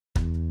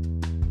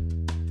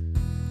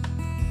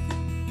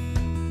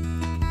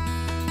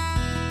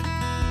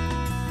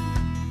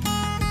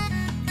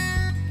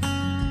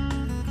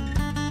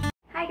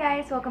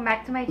guys, welcome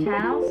back to my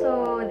channel.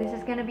 So this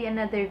is gonna be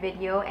another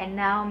video, and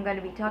now I'm gonna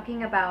be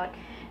talking about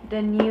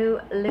the new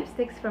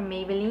lipsticks from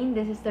Maybelline.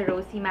 This is the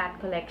Rosy Matte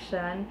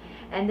collection,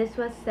 and this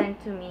was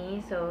sent to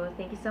me, so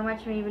thank you so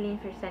much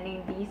Maybelline for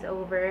sending these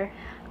over.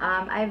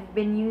 I've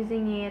been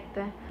using it,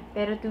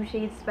 pero 2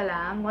 shades pa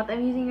lang. What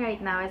I'm using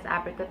right now is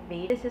Apricot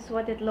Beige. This is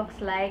what it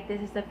looks like.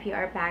 This is the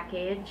PR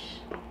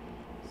package.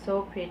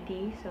 So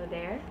pretty. So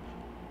there.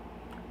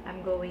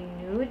 I'm going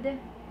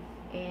nude,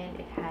 and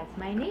it has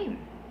my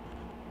name.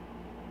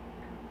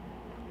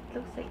 It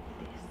looks like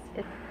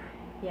this.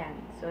 Yeah,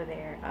 so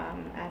there.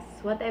 As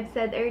what I've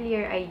said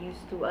earlier, I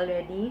used two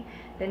already.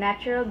 The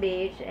natural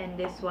beige and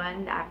this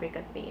one, the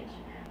apricot beige.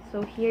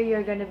 So here,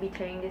 you're gonna be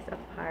tearing this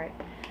apart.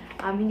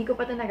 Hindi ko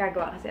pa ito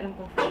nagagawa kasi alam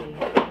kong fail.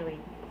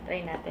 Wait,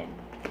 try natin.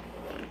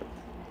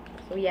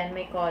 So yan,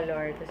 may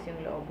color, tapos yung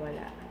loob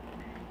wala.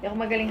 Hindi ako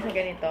magaling sa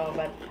ganito,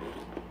 but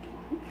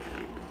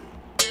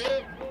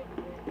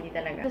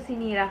talaga. So,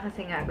 sinira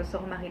kasi nga,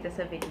 gusto ko makita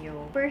sa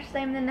video. First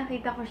time na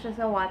nakita ko siya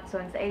sa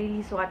Watsons, I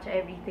really swatch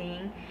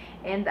everything.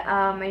 And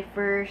my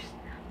first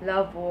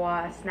love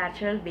was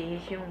Natural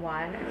Beige, yung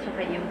 1, at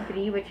saka yung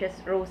 3, which is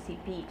Rosy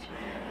Peach.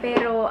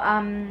 Pero,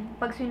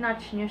 pag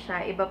swatch nyo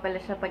siya, iba pala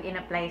siya pag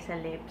in-apply sa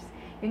lips.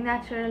 Yung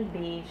Natural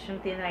Beige,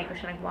 yung tinry ko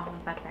siya, nagmukha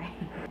akong patay.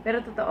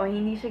 Pero totoo,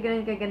 hindi siya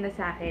ganun kaganda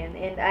sa akin.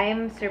 And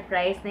I'm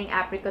surprised na yung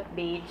Apricot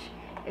Beige,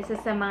 isa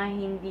sa mga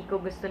hindi ko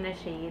gusto na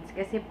shades.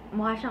 Kasi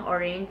mukha siyang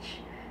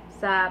orange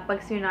sa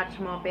pag-swatch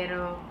mo,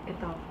 pero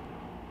ito,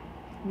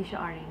 hindi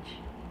siya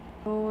orange.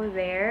 So,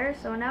 there.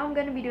 So, now I'm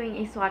gonna be doing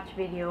a swatch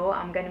video.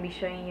 I'm gonna be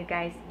showing you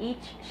guys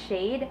each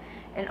shade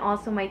and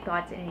also my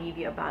thoughts and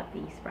review about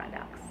these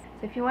products.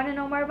 So, if you want to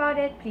know more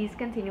about it, please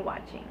continue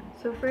watching.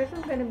 So, first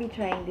I'm gonna be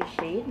trying this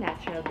shade,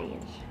 Natural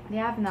Beige. They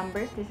have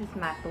numbers. This is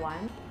matte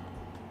 1.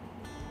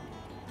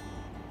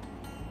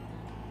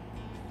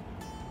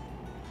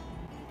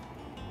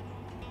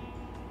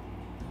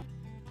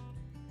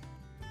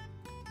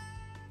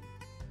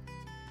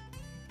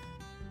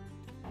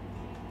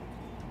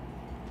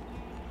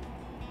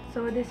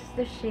 So, this is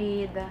the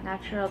shade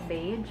Natural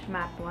Beige,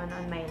 matte 1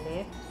 on my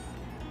lips.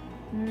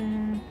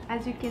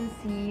 As you can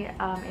see,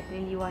 it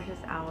really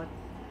washes out.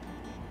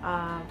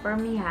 For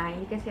me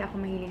hindi kasi ako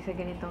mahilig sa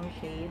ganitong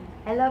shade.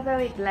 I love how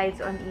it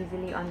glides on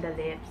easily on the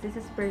lips. This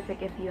is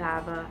perfect if you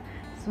have a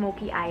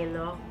smoky eye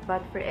look.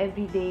 But for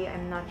everyday,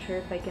 I'm not sure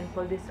if I can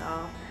pull this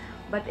off.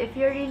 But if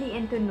you're really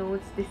into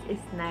nudes, this is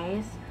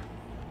nice.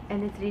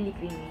 And it's really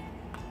creamy.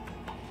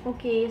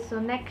 Okay, so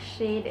next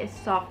shade is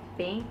Soft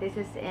Pink. This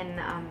is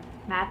in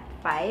matte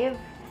 5.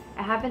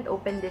 I haven't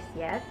opened this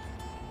yet.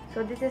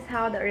 So this is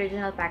how the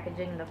original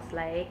packaging looks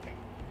like.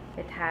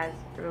 It has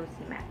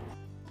Rosy Matte.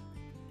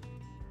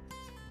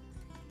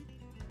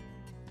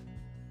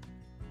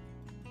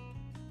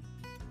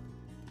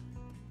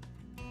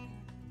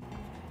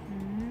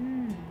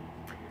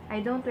 I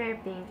don't wear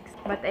pinks,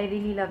 but I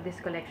really love this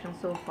collection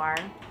so far.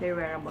 They're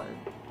wearable.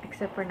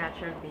 Except for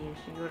Natural Beige.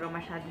 Siguro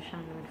masyado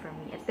siyang nude for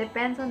me. It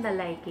depends on the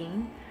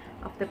liking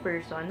of the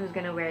person who's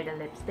gonna wear the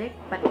lipstick.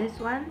 But this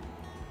one,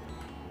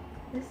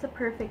 this is a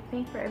perfect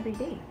pink for every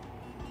day.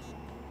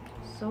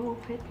 So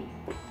pretty.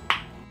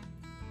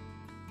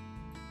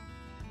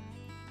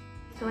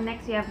 So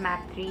next we have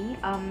matte 3.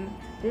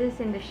 This is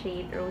in the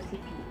shade Rosy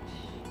Peach.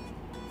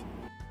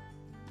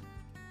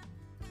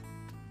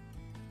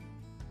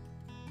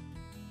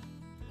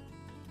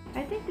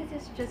 I think this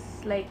is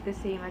just like the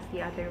same as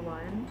the other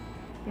one,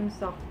 yung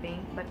soft pink,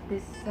 but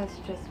this has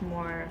just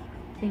more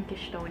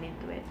pinkish tone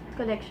into it. This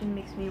collection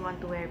makes me want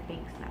to wear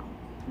pinks now.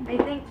 I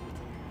think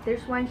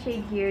there's one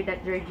shade here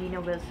that Georgina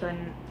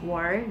Wilson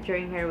wore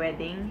during her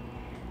wedding.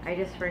 I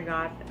just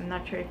forgot. I'm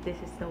not sure if this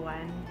is the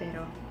one,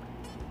 pero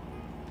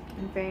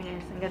in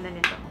fairness, ang ganda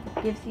nito.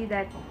 It gives you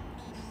that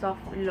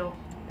soft look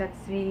that's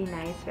really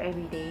nice for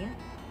every day.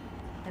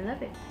 I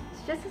love it.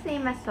 It's just the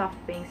same as soft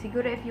pink.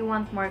 Siguro if you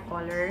want more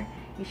color,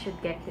 you should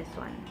get this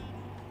one.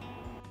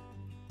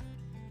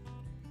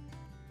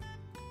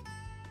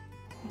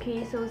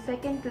 Okay, so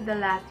second to the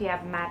last, we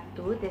have matte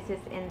 2. This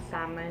is in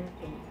salmon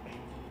pink.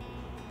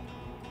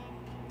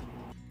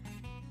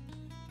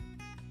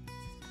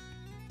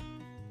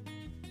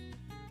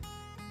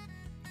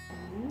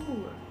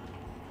 Ooh.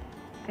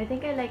 I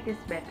think I like this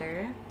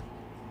better.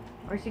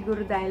 Or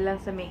siguro dahil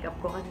lang sa makeup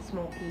ko kasi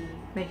smoky.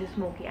 Medyo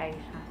smoky eye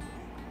siya.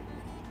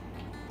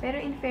 Pero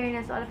in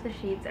fairness, all of the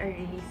shades are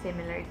really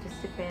similar. It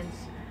just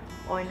depends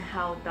on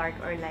how dark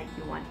or light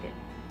you want it.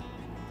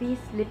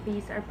 These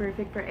lippies are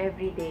perfect for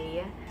every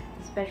day,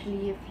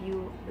 especially if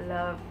you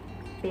love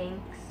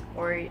pinks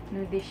or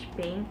nudish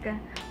pink.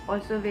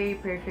 Also very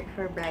perfect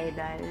for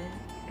bridal.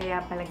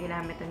 Kaya pala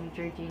ginamit ito ni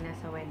Georgina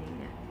sa wedding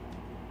niya.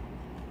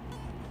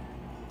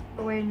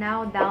 So we're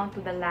now down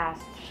to the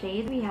last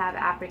shade. We have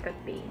Apricot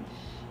Beige.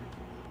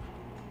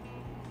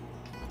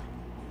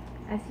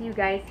 As you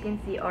guys can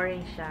see,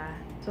 orange siya.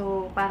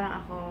 So,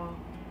 parang ako,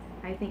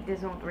 I think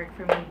this won't work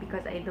for me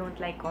because I don't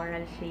like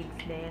coral shades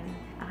din.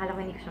 Akala ko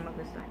hindi ko siya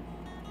magustuhan.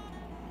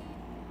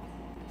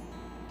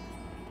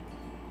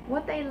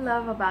 What I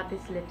love about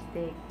this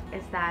lipstick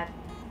is that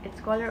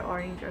it's color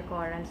orange or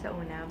coral sa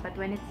una, but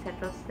when it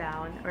settles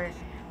down, or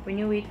when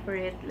you wait for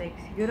it, like,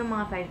 siguro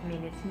mga 5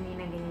 minutes, hindi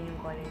na ganyan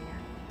yung color niya.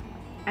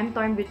 I'm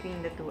torn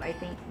between the two. I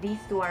think these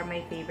two are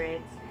my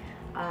favorites.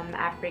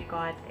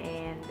 Apricot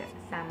and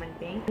salmon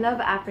pink. I love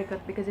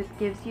apricot because it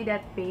gives you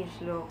that beige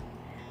look.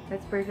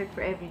 That's perfect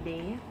for every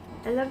day.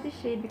 I love this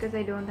shade because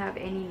I don't have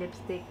any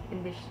lipstick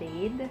in this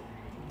shade.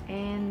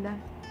 And,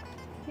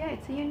 yeah,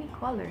 it's a unique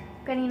color.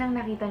 Kaninang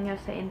nakita nyo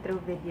sa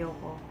intro video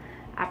ko,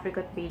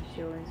 apricot beige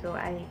yun. So,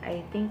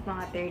 I think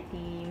mga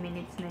 30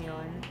 minutes na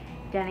yun.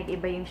 Diyan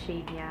nag-iba yung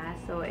shade niya.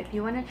 So, if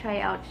you wanna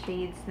try out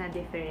shades na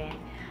different,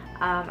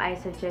 I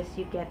suggest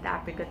you get the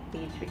apricot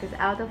beige because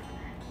out of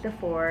the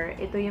 4,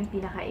 ito yung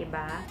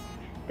pinakaiba.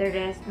 The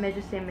rest, medyo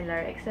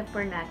similar except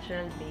for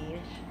natural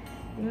beige.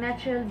 Yung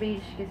natural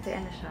beige kasi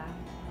ano siya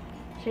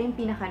yung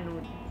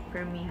pinaka-nude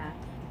for me ha.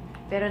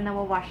 Pero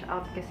nawa-wash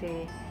out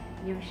kasi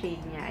yung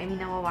shade niya. I mean,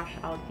 nawa-wash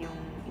out yung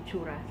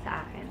itsura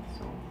sa akin.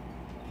 So,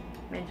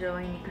 medyo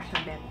hindi ko siya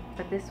bet.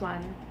 But this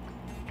one,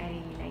 I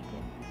really like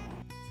it.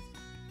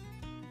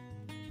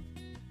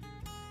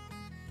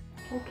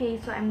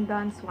 Okay, so I'm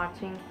done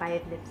swatching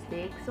 5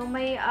 lipsticks. So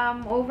my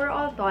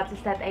overall thoughts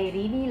is that I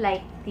really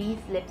like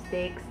these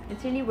lipsticks.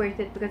 It's really worth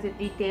it because it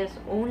retails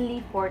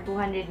only for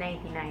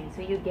 $299.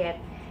 So you get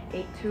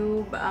a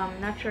tube,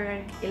 not sure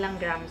ilang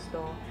grams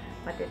to,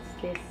 but it's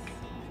this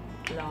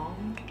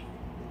long.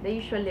 The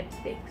usual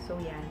lipstick.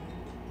 So yan.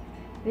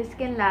 This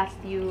can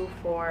last you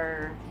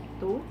for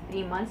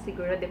 2-3 months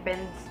siguro,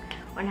 depends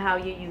on how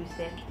you use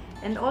it.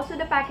 And also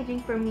the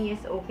packaging for me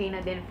is okay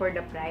na din for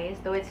the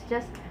price, though it's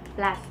just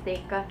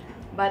plastic,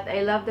 but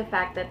I love the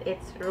fact that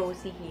it's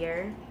rosy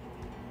here.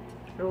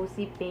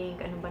 Rosy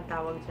pink, ano bang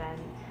tawag dyan?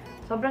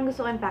 Sobrang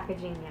gusto ko yung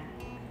packaging niya.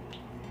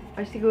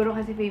 Or siguro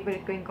kasi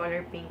favorite ko yung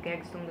color pink,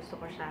 kaya gusto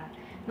ko siya.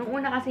 Nung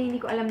una kasi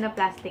hindi ko alam na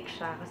plastic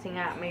siya, kasi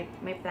nga may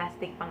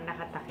plastic pang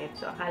nakatakip,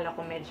 so akala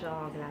ko medyo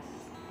glass.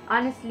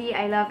 Honestly,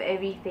 I love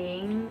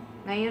everything.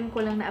 Ngayon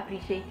ko lang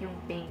na-appreciate yung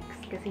pinks,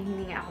 kasi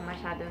hindi nga ako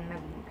masyadong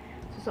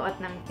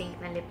susuot ng pink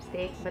na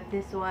lipstick, but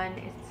this one,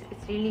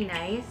 it's really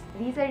nice.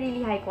 These are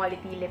really high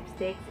quality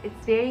lipsticks.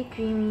 It's very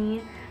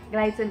creamy,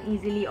 glides on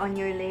easily on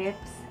your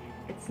lips.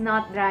 It's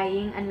not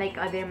drying unlike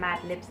other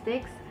matte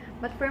lipsticks,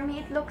 but for me,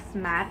 it looks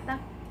matte.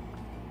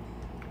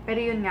 Pero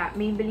yun nga,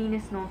 Maybelline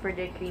is known for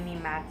their creamy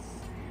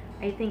mattes.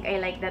 I think I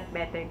like that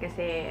better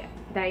kasi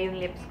dry yung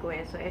lips ko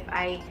eh. So if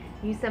I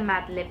use a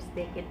matte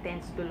lipstick, it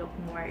tends to look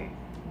more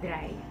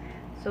dry.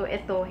 So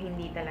ito,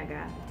 hindi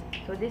talaga.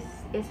 So this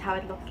is how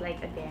it looks like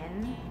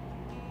again.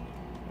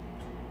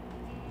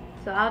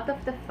 So out of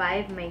the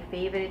 5, my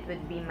favorite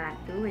would be matte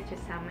 2, which is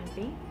salmon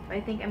pink. So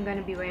I think I'm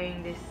gonna be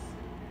wearing this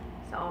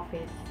sa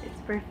office. It's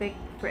perfect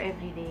for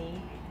every day.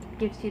 It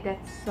gives you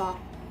that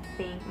soft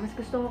pink. Mas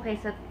gusto ko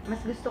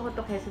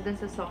to kaysa dun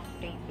sa soft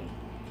pink eh.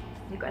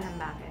 Hindi ko alam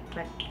bakit,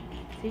 but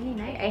it's really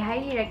nice. I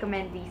highly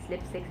recommend these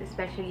lipsticks,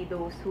 especially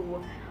those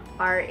who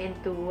are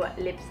into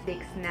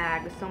lipsticks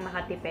na gustong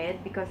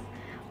makatipid, because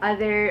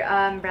other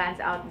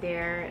brands out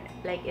there,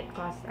 like it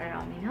costs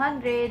around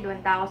 900,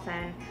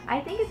 1,000.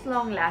 I think it's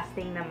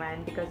long-lasting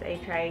naman because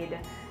I tried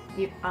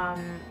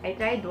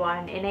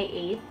one and I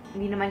ate.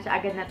 Hindi naman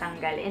siya agad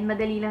natanggal. And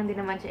madali lang din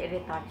naman siya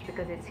i-retouch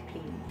because it's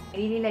clean.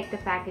 I really like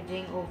the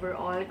packaging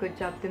overall. Good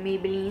job to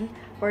Maybelline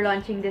for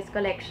launching this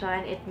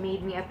collection. It made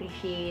me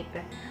appreciate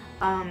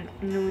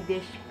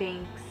nudish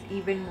pinks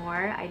even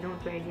more. I don't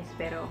wear this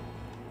pero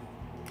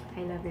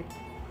I love it.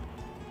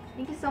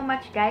 Thank you so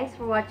much guys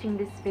for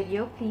watching this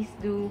video. Please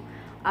do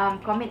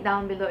comment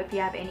down below if you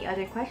have any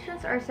other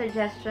questions or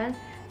suggestions.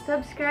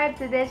 Subscribe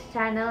to this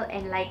channel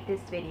and like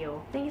this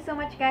video. Thank you so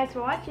much guys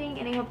for watching,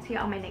 and I hope to see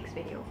you on my next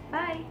video.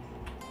 Bye!